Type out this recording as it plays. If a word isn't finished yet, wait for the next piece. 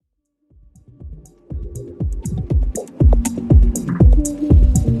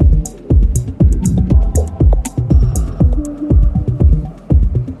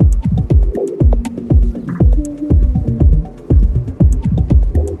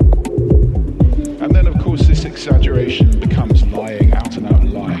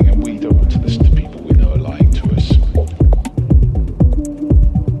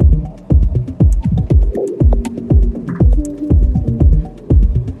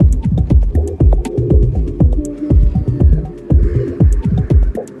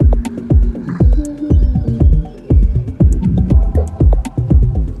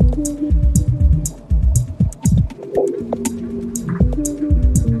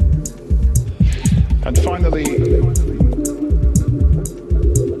finally,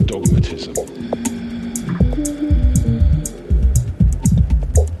 dogmatism.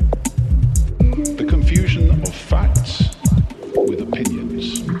 The confusion of facts with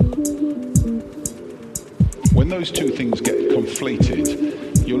opinions. When those two things get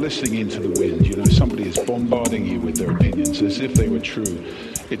conflated, you're listening into the wind. You know, somebody is bombarding you with their opinions as if they were true.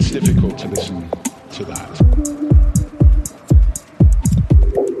 It's difficult to listen to that.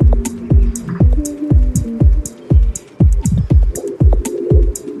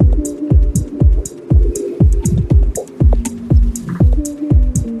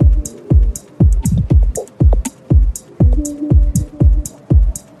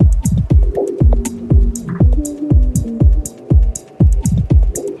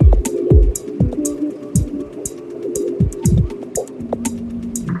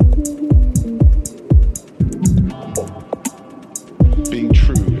 Being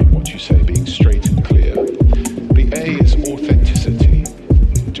true in what you say, being